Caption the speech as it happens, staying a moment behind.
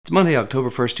It's Monday, October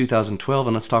 1st, 2012,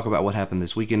 and let's talk about what happened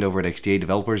this weekend over at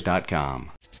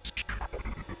XDAdevelopers.com.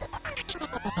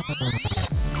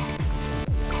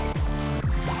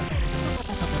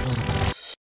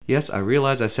 Yes, I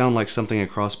realize I sound like something a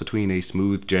cross between a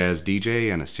smooth jazz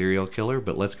DJ and a serial killer,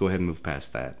 but let's go ahead and move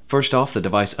past that. First off, the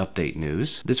device update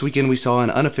news. This weekend we saw an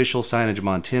unofficial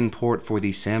CyanogenMod 10 port for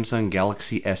the Samsung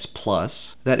Galaxy S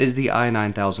Plus. That is the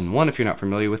i9001 if you're not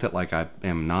familiar with it, like I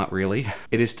am not really.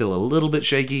 It is still a little bit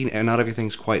shaky, and not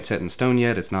everything's quite set in stone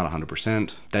yet. It's not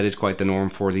 100%. That is quite the norm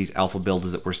for these alpha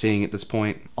builds that we're seeing at this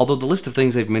point. Although the list of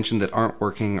things they've mentioned that aren't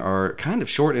working are kind of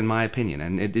short in my opinion,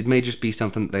 and it may just be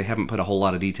something that they haven't put a whole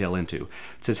lot of detail into.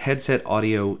 It says headset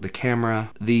audio, the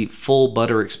camera, the full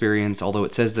butter experience, although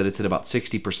it says that it's at about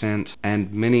 60%,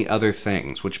 and many other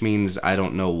things, which means I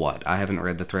don't know what. I haven't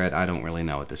read the thread, I don't really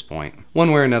know at this point. One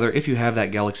way or another, if you have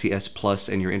that Galaxy S Plus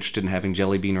and you're interested in having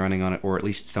Jelly Bean running on it, or at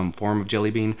least some form of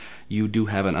Jelly Bean, you do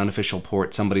have an unofficial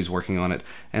port, somebody's working on it,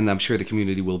 and I'm sure the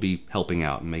community will be helping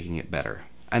out and making it better.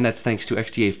 And that's thanks to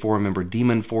XDA forum member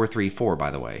Demon434, by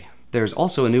the way. There's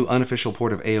also a new unofficial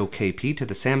port of AOKP to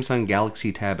the Samsung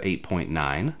Galaxy Tab 8.9,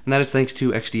 and that is thanks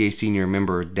to XDA senior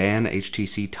member Dan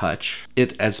HTC Touch.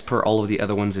 It, as per all of the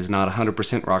other ones, is not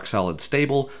 100% rock solid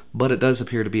stable, but it does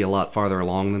appear to be a lot farther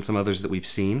along than some others that we've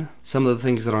seen. Some of the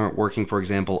things that aren't working, for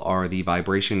example, are the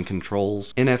vibration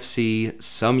controls, NFC,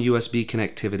 some USB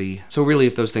connectivity. So really,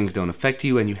 if those things don't affect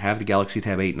you and you have the Galaxy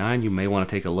Tab 8.9, you may want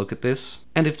to take a look at this.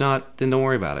 And if not, then don't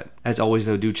worry about it. As always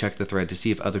though, do check the thread to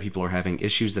see if other people are having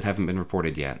issues that haven't been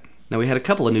reported yet. Now we had a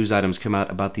couple of news items come out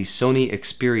about the Sony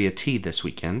Xperia T this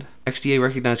weekend. XDA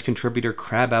recognized contributor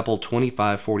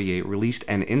Crabapple2548 released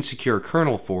an insecure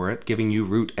kernel for it, giving you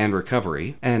root and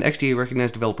recovery. And XDA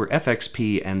recognized developer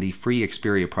FXP and the Free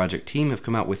Xperia project team have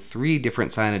come out with 3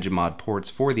 different CyanogenMod ports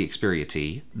for the Xperia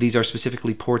T. These are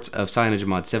specifically ports of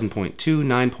CyanogenMod 7.2,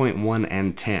 9.1,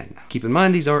 and 10. Keep in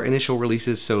mind these are initial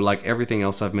releases, so like everything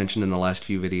else I've mentioned in the last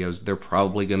few videos, they're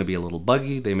probably going to be a little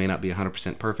buggy, they may not be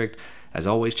 100% perfect. As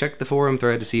always, check the forum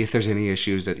thread to see if there's any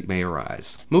issues that may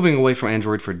arise. Moving away from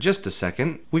Android for just a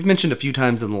second, we've mentioned a few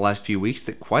times in the last few weeks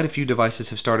that quite a few devices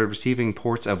have started receiving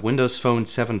ports of Windows Phone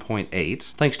 7.8.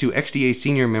 Thanks to XDA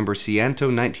senior member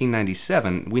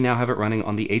Cianto1997, we now have it running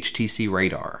on the HTC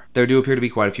Radar. There do appear to be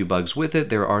quite a few bugs with it.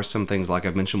 There are some things, like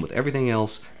I've mentioned with everything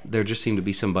else, there just seem to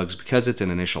be some bugs because it's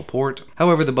an initial port.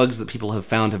 However, the bugs that people have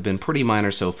found have been pretty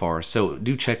minor so far, so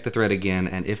do check the thread again,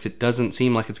 and if it doesn't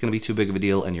seem like it's going to be too big of a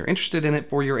deal and you're interested in it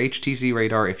for your HTC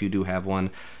Radar, if you do have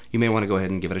one, you may want to go ahead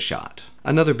and give it a shot.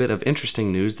 Another bit of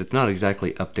interesting news that's not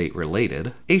exactly update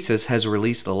related, Asus has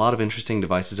released a lot of interesting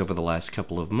devices over the last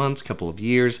couple of months, couple of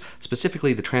years,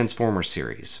 specifically the Transformer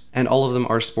series. And all of them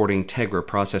are sporting Tegra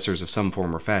processors of some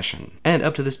form or fashion. And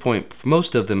up to this point,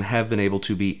 most of them have been able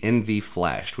to be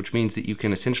NVFlashed, which means that you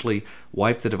can essentially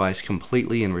wipe the device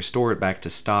completely and restore it back to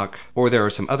stock. Or there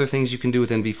are some other things you can do with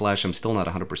NVFlash I'm still not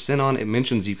 100% on. It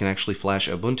mentions you can actually flash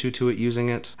Ubuntu to it using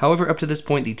it. However, up to this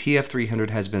point, the TF300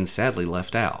 has been sadly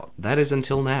left out. That is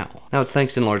until now. Now it's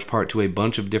thanks in large part to a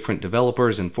bunch of different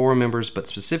developers and forum members, but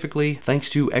specifically thanks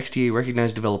to XDA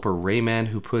recognized developer Rayman,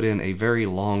 who put in a very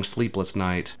long sleepless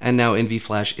night, and now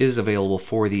NVFlash is available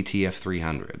for the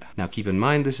TF300. Now keep in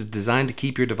mind this is designed to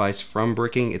keep your device from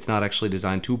bricking. It's not actually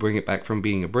designed to bring it back from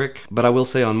being a brick, but I will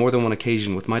say on more than one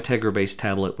occasion with my Tegra based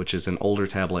tablet, which is an older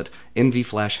tablet,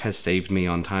 NVFlash has saved me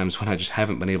on times when I just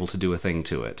haven't been able to do a thing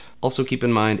to it. Also keep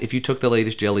in mind, if you took the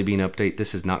latest Jelly Bean update,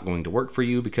 this is not going to work for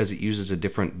you because it uses a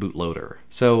different bootloader.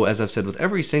 So as I've said with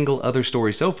every single other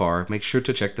story so far, make sure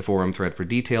to check the forum thread for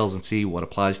details and see what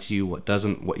applies to you, what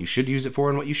doesn't, what you should use it for,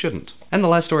 and what you shouldn't. And the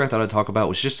last story I thought I'd talk about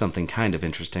was just something kind of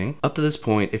interesting. Up to this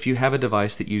point, if you have a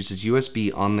device that uses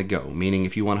USB on the go, meaning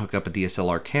if you want to hook up a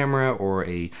DSLR camera or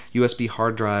a USB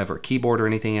hard drive or keyboard or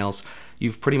anything else,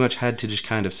 you've pretty much had to just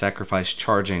kind of sacrifice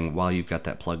charging while you've got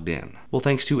that plugged in. Well,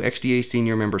 thanks to XDA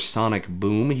senior member Sonic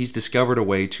Boom, he's discovered a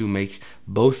way to make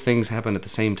both things happen at the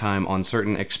same time on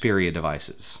certain Xperia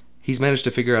devices. He's managed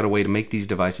to figure out a way to make these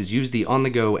devices use the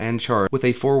on-the-go and charge with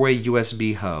a 4-way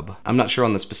USB hub. I'm not sure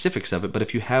on the specifics of it, but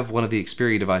if you have one of the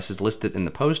Xperia devices listed in the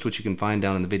post, which you can find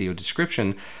down in the video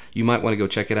description, you might want to go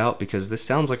check it out because this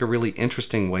sounds like a really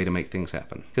interesting way to make things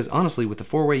happen. Because honestly, with the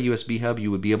 4-way USB hub, you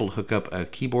would be able to hook up a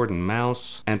keyboard and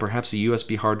mouse, and perhaps a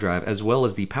USB hard drive, as well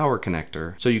as the power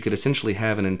connector, so you could essentially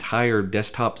have an entire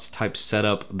desktop-type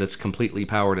setup that's completely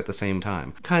powered at the same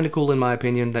time. Kinda cool in my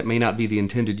opinion. That may not be the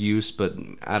intended use, but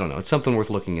I don't know. It's something worth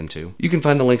looking into. You can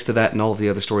find the links to that and all of the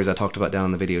other stories I talked about down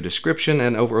in the video description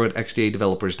and over at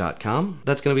XDAdevelopers.com.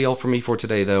 That's going to be all for me for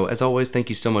today though. As always, thank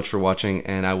you so much for watching,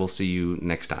 and I will see you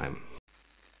next time.